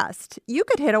fast. You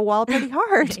could hit a wall pretty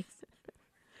hard.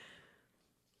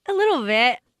 A little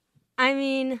bit. I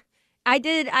mean, I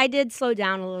did slow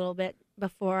down a little bit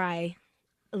before I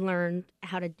learned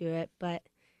how to do it, but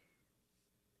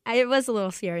it was a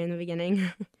little scary in the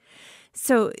beginning.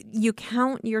 So you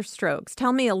count your strokes.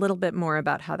 Tell me a little bit more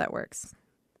about how that works.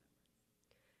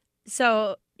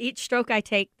 So each stroke I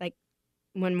take, like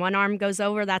when one arm goes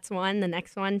over, that's one, the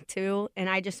next one, two, and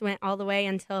I just went all the way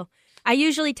until I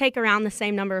usually take around the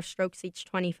same number of strokes each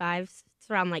 25.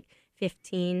 It's around like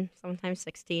 15, sometimes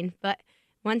 16. But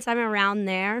once I'm around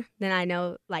there, then I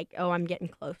know like, oh, I'm getting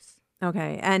close.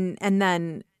 Okay. And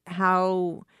then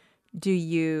how do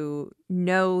you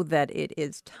know that it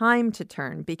is time to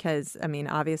turn? Because, I mean,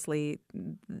 obviously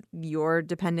you're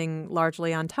depending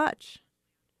largely on touch.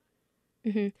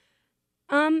 Mm-hmm.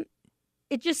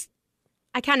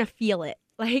 I kind of feel it.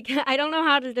 Like, I don't know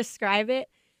how to describe it.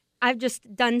 I've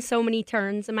just done so many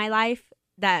turns in my life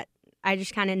that I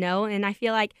just kind of know. And I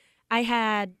feel like I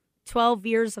had 12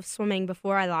 years of swimming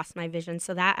before I lost my vision.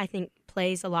 So that, I think,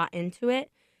 plays a lot into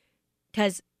it.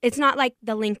 Because it's not like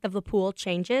the length of the pool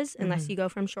changes unless you go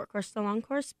from short course to long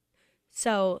course.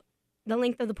 So the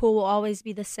length of the pool will always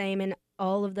be the same. And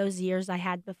all of those years I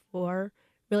had before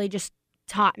really just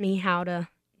taught me how to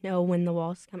know when the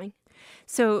wall's coming.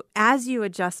 So as you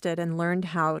adjusted and learned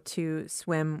how to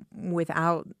swim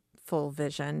without full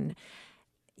vision,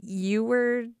 you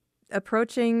were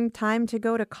approaching time to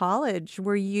go to college.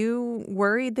 Were you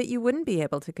worried that you wouldn't be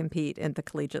able to compete at the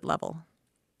collegiate level?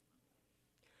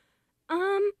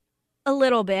 A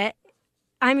little bit.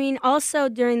 I mean, also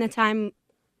during the time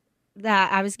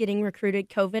that I was getting recruited,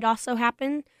 COVID also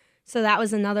happened. So that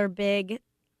was another big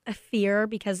fear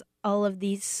because all of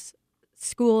these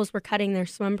schools were cutting their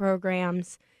swim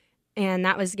programs, and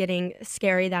that was getting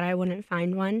scary that I wouldn't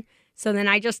find one. So then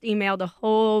I just emailed a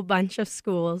whole bunch of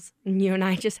schools, and you and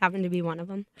I just happened to be one of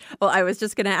them. Well, I was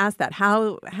just going to ask that.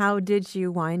 How did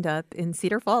you wind up in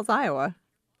Cedar Falls, Iowa?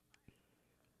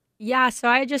 Yeah, so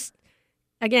I just,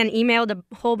 again, emailed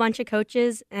a whole bunch of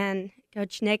coaches, and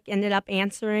Coach Nick ended up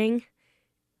answering,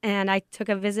 and I took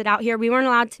a visit out here. We weren't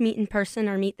allowed to meet in person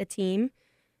or meet the team,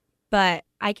 but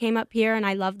I came up here and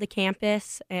I loved the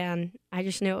campus and I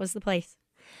just knew it was the place.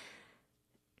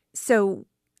 So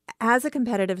as a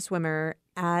competitive swimmer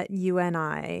at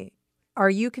UNI, are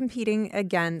you competing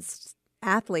against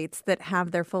athletes that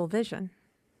have their full vision?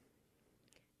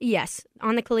 Yes.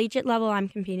 On the collegiate level, I'm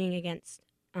competing against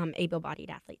able-bodied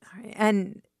athletes. All right.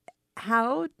 And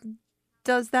how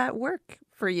does that work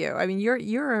for you? I mean,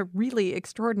 you're a really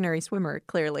extraordinary swimmer,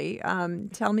 clearly.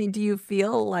 Tell me, do you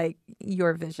feel like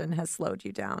your vision has slowed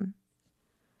you down?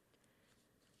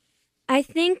 I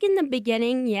think in the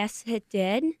beginning, yes, it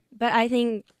did. But I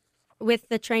think with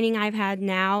the training I've had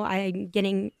now, I'm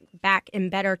getting back and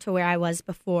better to where I was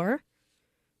before.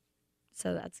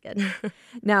 So that's good.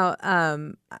 Now,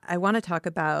 I want to talk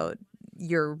about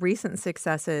your recent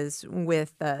successes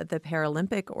with the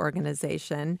Paralympic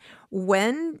organization.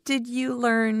 When did you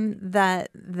learn that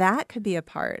that could be a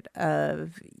part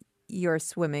of your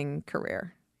swimming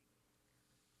career?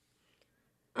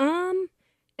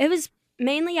 It was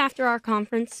mainly after our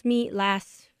conference meet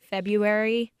last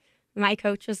February. My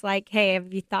coach was like, "Hey,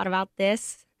 have you thought about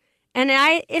this?" And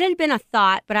it had been a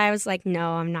thought, but I was like,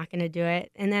 "No, I'm not going to do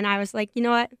it." And then I was like, "You know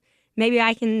what? Maybe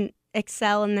I can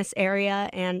excel in this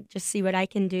area and just see what I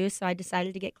can do." So I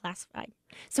decided to get classified.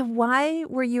 So why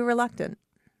were you reluctant?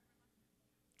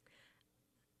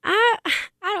 I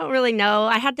I don't really know.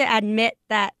 I had to admit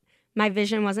that my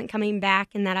vision wasn't coming back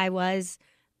and that I was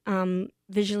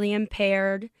visually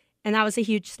impaired, and that was a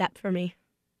huge step for me.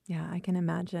 Yeah, I can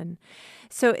imagine.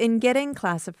 So, in getting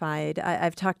classified,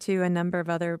 I've talked to a number of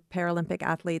other Paralympic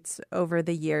athletes over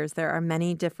the years. There are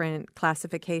many different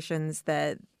classifications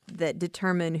that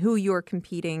determine who you're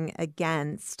competing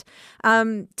against.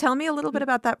 Tell me a little bit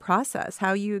about that process,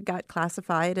 how you got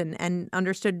classified and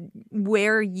understood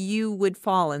where you would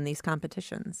fall in these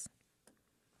competitions.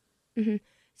 hmm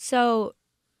So,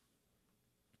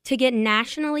 to get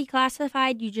nationally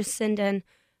classified, you just send in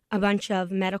a bunch of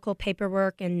medical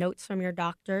paperwork and notes from your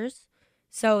doctors.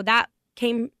 So that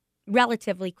came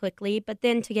relatively quickly. But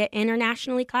then to get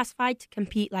internationally classified to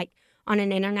compete like on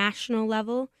an international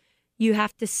level, you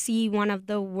have to see one of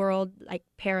the world like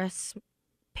para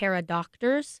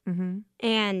doctors, Mm-hmm.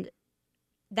 and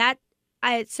that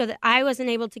I wasn't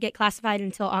able to get classified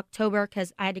until October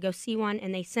because I had to go see one,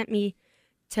 and they sent me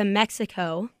to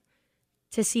Mexico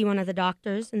to see one of the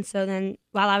doctors. And so then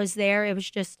while I was there, it was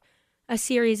just a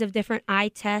series of different eye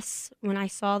tests when I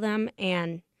saw them.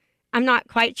 And I'm not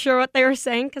quite sure what they were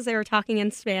saying because they were talking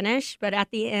in Spanish. But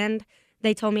at the end,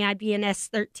 they told me I'd be an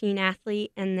S13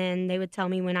 athlete, and then they would tell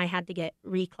me when I had to get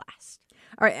reclassed.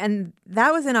 All right. And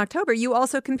that was in October. You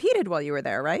also competed while you were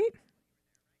there, right?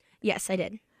 Yes, I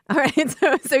did. All right.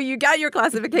 So you got your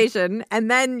classification and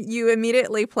then you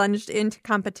immediately plunged into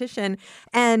competition.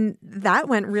 And that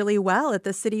went really well at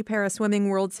the City Para Swimming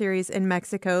World Series in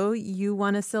Mexico. You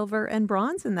won a silver and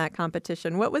bronze in that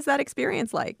competition. What was that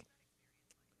experience like?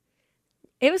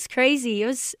 It was crazy. It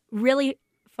was really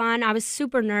fun. I was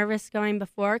super nervous going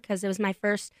before because it was my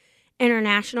first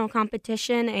international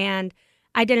competition, and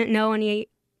I didn't know any.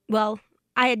 Well,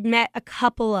 I had met a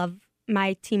couple of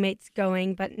my teammates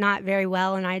going, but not very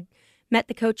well, and I met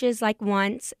the coaches like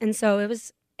once, and so it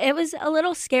was a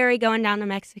little scary going down to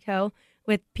Mexico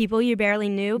with people you barely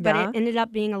knew, but Yeah. it ended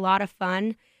up being a lot of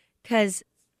fun because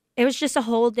it was just a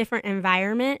whole different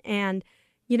environment, and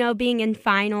being in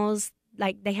finals,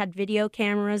 like they had video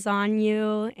cameras on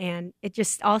you, and it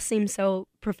just all seemed so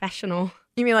professional.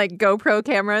 You mean like GoPro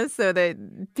cameras so that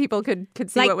people could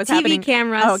see Like what was TV happening?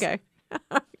 cameras. Oh, okay.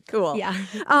 Cool. Yeah.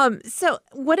 So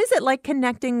what is it like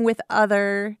connecting with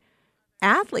other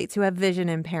athletes who have vision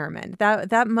impairment?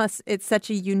 It's such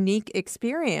a unique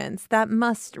experience. That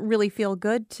must really feel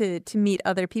good to meet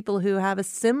other people who have a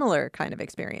similar kind of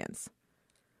experience.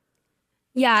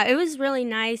 Yeah, it was really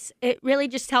nice. It really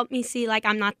just helped me see like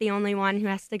I'm not the only one who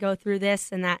has to go through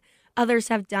this and that others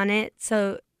have done it.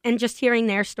 So, and just hearing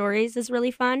their stories is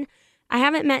really fun. I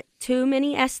haven't met too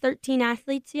many S13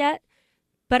 athletes yet,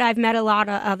 but I've met a lot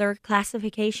of other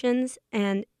classifications,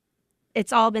 and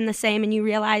it's all been the same. And you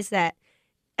realize that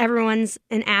everyone's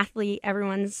an athlete,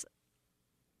 everyone's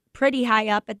pretty high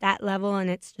up at that level, and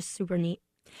it's just super neat.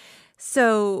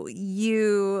 So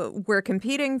you were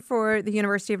competing for the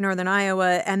University of Northern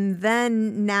Iowa, and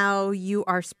then now you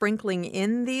are sprinkling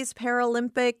in these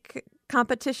Paralympic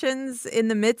competitions in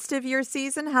the midst of your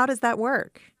season. How does that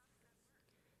work?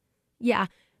 Yeah.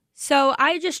 So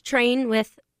I just train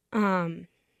with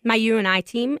my UNI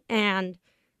team, and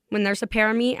when there's a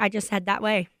para meet, I just head that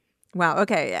way. Wow.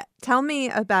 Okay. Tell me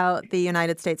about the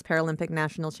United States Paralympic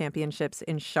National Championships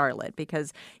in Charlotte,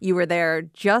 because you were there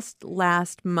just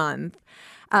last month.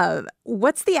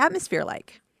 What's the atmosphere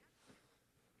like?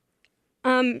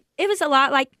 It was a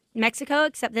lot like Mexico,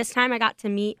 except this time I got to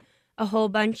meet a whole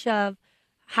bunch of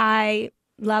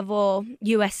high-level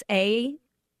USA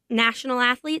national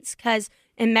athletes, because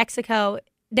in Mexico,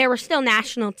 there were still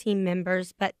national team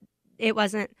members, but it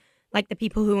wasn't like the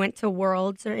people who went to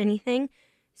Worlds or anything.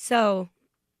 So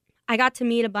I got to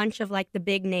meet a bunch of like the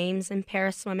big names in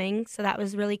para swimming, so that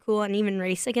was really cool, and even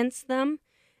race against them.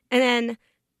 And then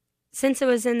since it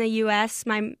was in the U.S.,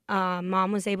 my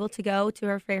mom was able to go to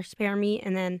her first para meet,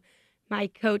 and then my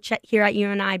coach here at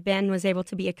UNI, Ben, was able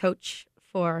to be a coach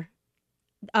for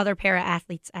other para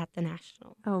athletes at the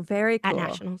national. Oh, very cool. At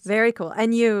nationals. Very cool.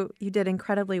 And you did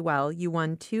incredibly well. You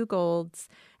won 2 golds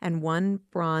and 1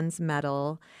 bronze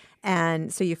medal.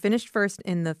 And so you finished first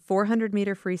in the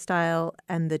 400-meter freestyle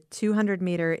and the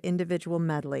 200-meter individual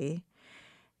medley.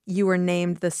 You were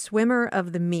named the swimmer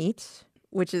of the meet,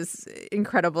 which is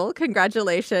incredible.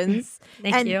 Congratulations.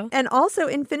 Thank you. And also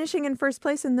in finishing in first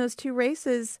place in those two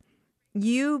races,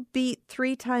 you beat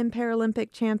 3-time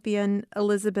Paralympic champion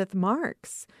Elizabeth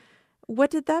Marks.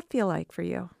 What did that feel like for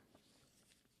you?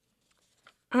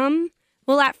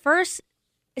 Well, at first,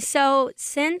 so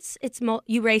since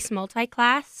you race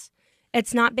multi-class,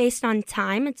 it's not based on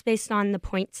time. It's based on the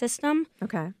point system.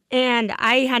 Okay. And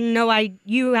I had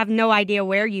you have no idea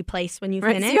where you place when you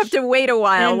finish. So you have to wait a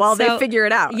while they figure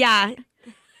it out. Yeah.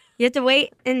 You have to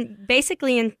wait. And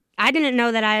basically, I didn't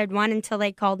know that I had won until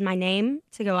they called my name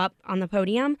to go up on the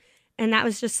podium. And that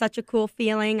was just such a cool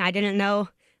feeling. I didn't know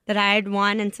that I had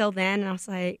won until then. And I was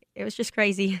like, it was just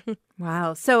crazy.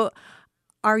 Wow. So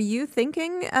are you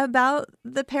thinking about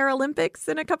the Paralympics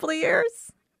in a couple of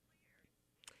years?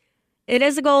 It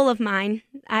is a goal of mine.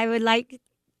 I would like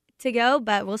to go,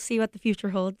 but we'll see what the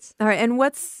future holds. All right. And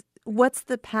what's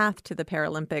the path to the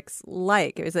Paralympics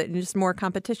like? Is it just more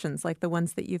competitions like the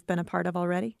ones that you've been a part of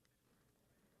already?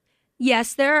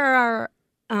 Yes, there are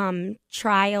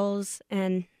trials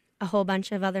and a whole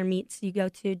bunch of other meets you go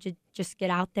to just get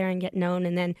out there and get known.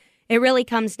 And then it really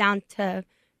comes down to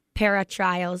para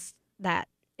trials. That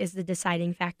is the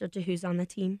deciding factor to who's on the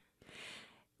team.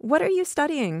 What are you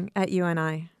studying at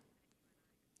UNI?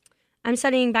 I'm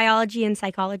studying biology and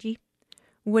psychology.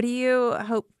 What do you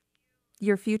hope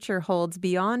your future holds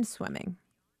beyond swimming?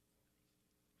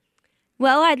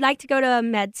 Well, I'd like to go to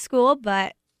med school,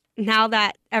 but now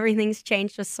that everything's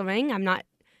changed with swimming, I'm not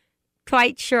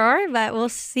quite sure, but we'll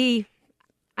see.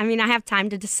 I mean, I have time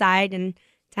to decide and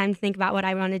time to think about what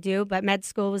I want to do, but med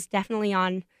school was definitely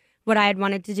on what I had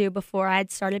wanted to do before I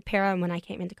had started para and when I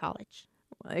came into college.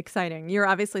 Well, exciting. You're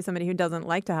obviously somebody who doesn't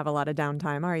like to have a lot of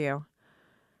downtime, are you?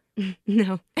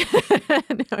 No.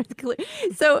 No, it's clear.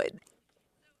 So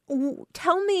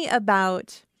tell me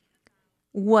about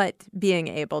what being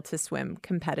able to swim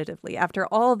competitively after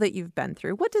all that you've been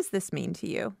through. What does this mean to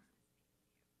you?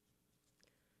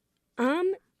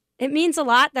 It means a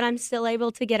lot that I'm still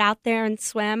able to get out there and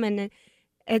swim, and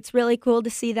it's really cool to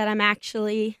see that I'm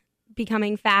actually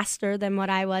becoming faster than what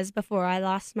I was before I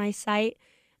lost my sight.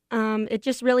 It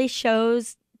just really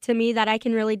shows to me that I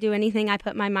can really do anything I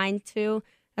put my mind to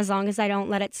as long as I don't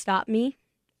let it stop me,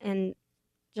 and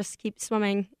just keep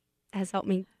swimming has helped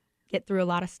me get through a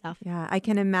lot of stuff. Yeah, I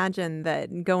can imagine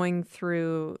that going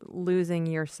through losing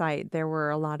your sight, there were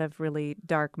a lot of really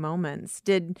dark moments.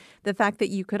 Did the fact that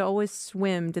you could always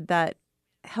swim, did that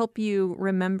help you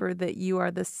remember that you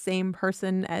are the same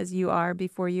person as you are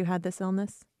before you had this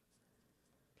illness?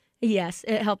 Yes,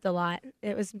 it helped a lot.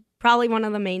 It was probably one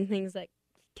of the main things that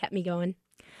kept me going.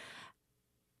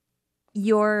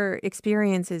 Your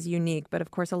experience is unique, but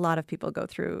of course, a lot of people go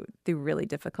through really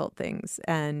difficult things,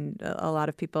 and a lot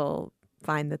of people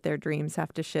find that their dreams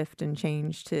have to shift and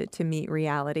change to meet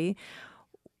reality.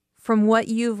 From what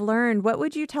you've learned, what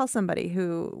would you tell somebody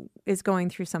who is going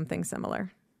through something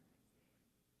similar?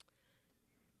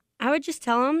 I would just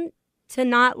tell them to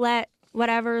not let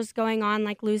whatever's going on,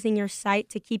 like losing your sight,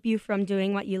 to keep you from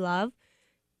doing what you love.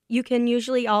 You can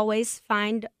usually always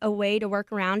find a way to work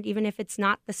around, even if it's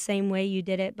not the same way you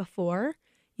did it before.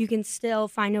 You can still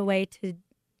find a way to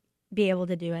be able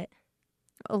to do it.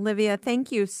 Olivia, thank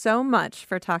you so much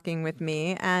for talking with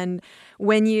me. And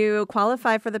when you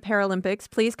qualify for the Paralympics,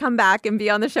 please come back and be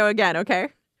on the show again, okay?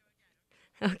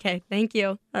 Okay, thank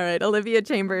you. All right, Olivia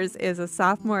Chambers is a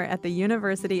sophomore at the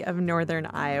University of Northern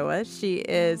Iowa. She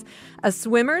is a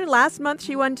swimmer. Last month,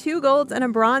 she won 2 golds and a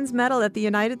bronze medal at the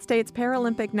United States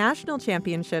Paralympic National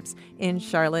Championships in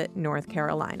Charlotte, North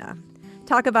Carolina.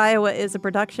 Talk of Iowa is a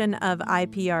production of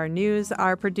IPR News.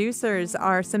 Our producers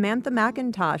are Samantha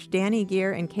McIntosh, Danny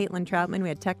Gear, and Caitlin Troutman. We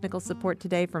had technical support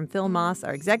today from Phil Moss.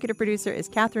 Our executive producer is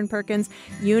Catherine Perkins.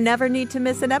 You never need to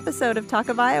miss an episode of Talk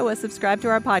of Iowa. Subscribe to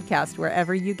our podcast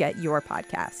wherever you get your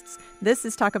podcasts. This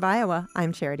is Talk of Iowa.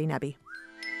 I'm Charity Nebbe.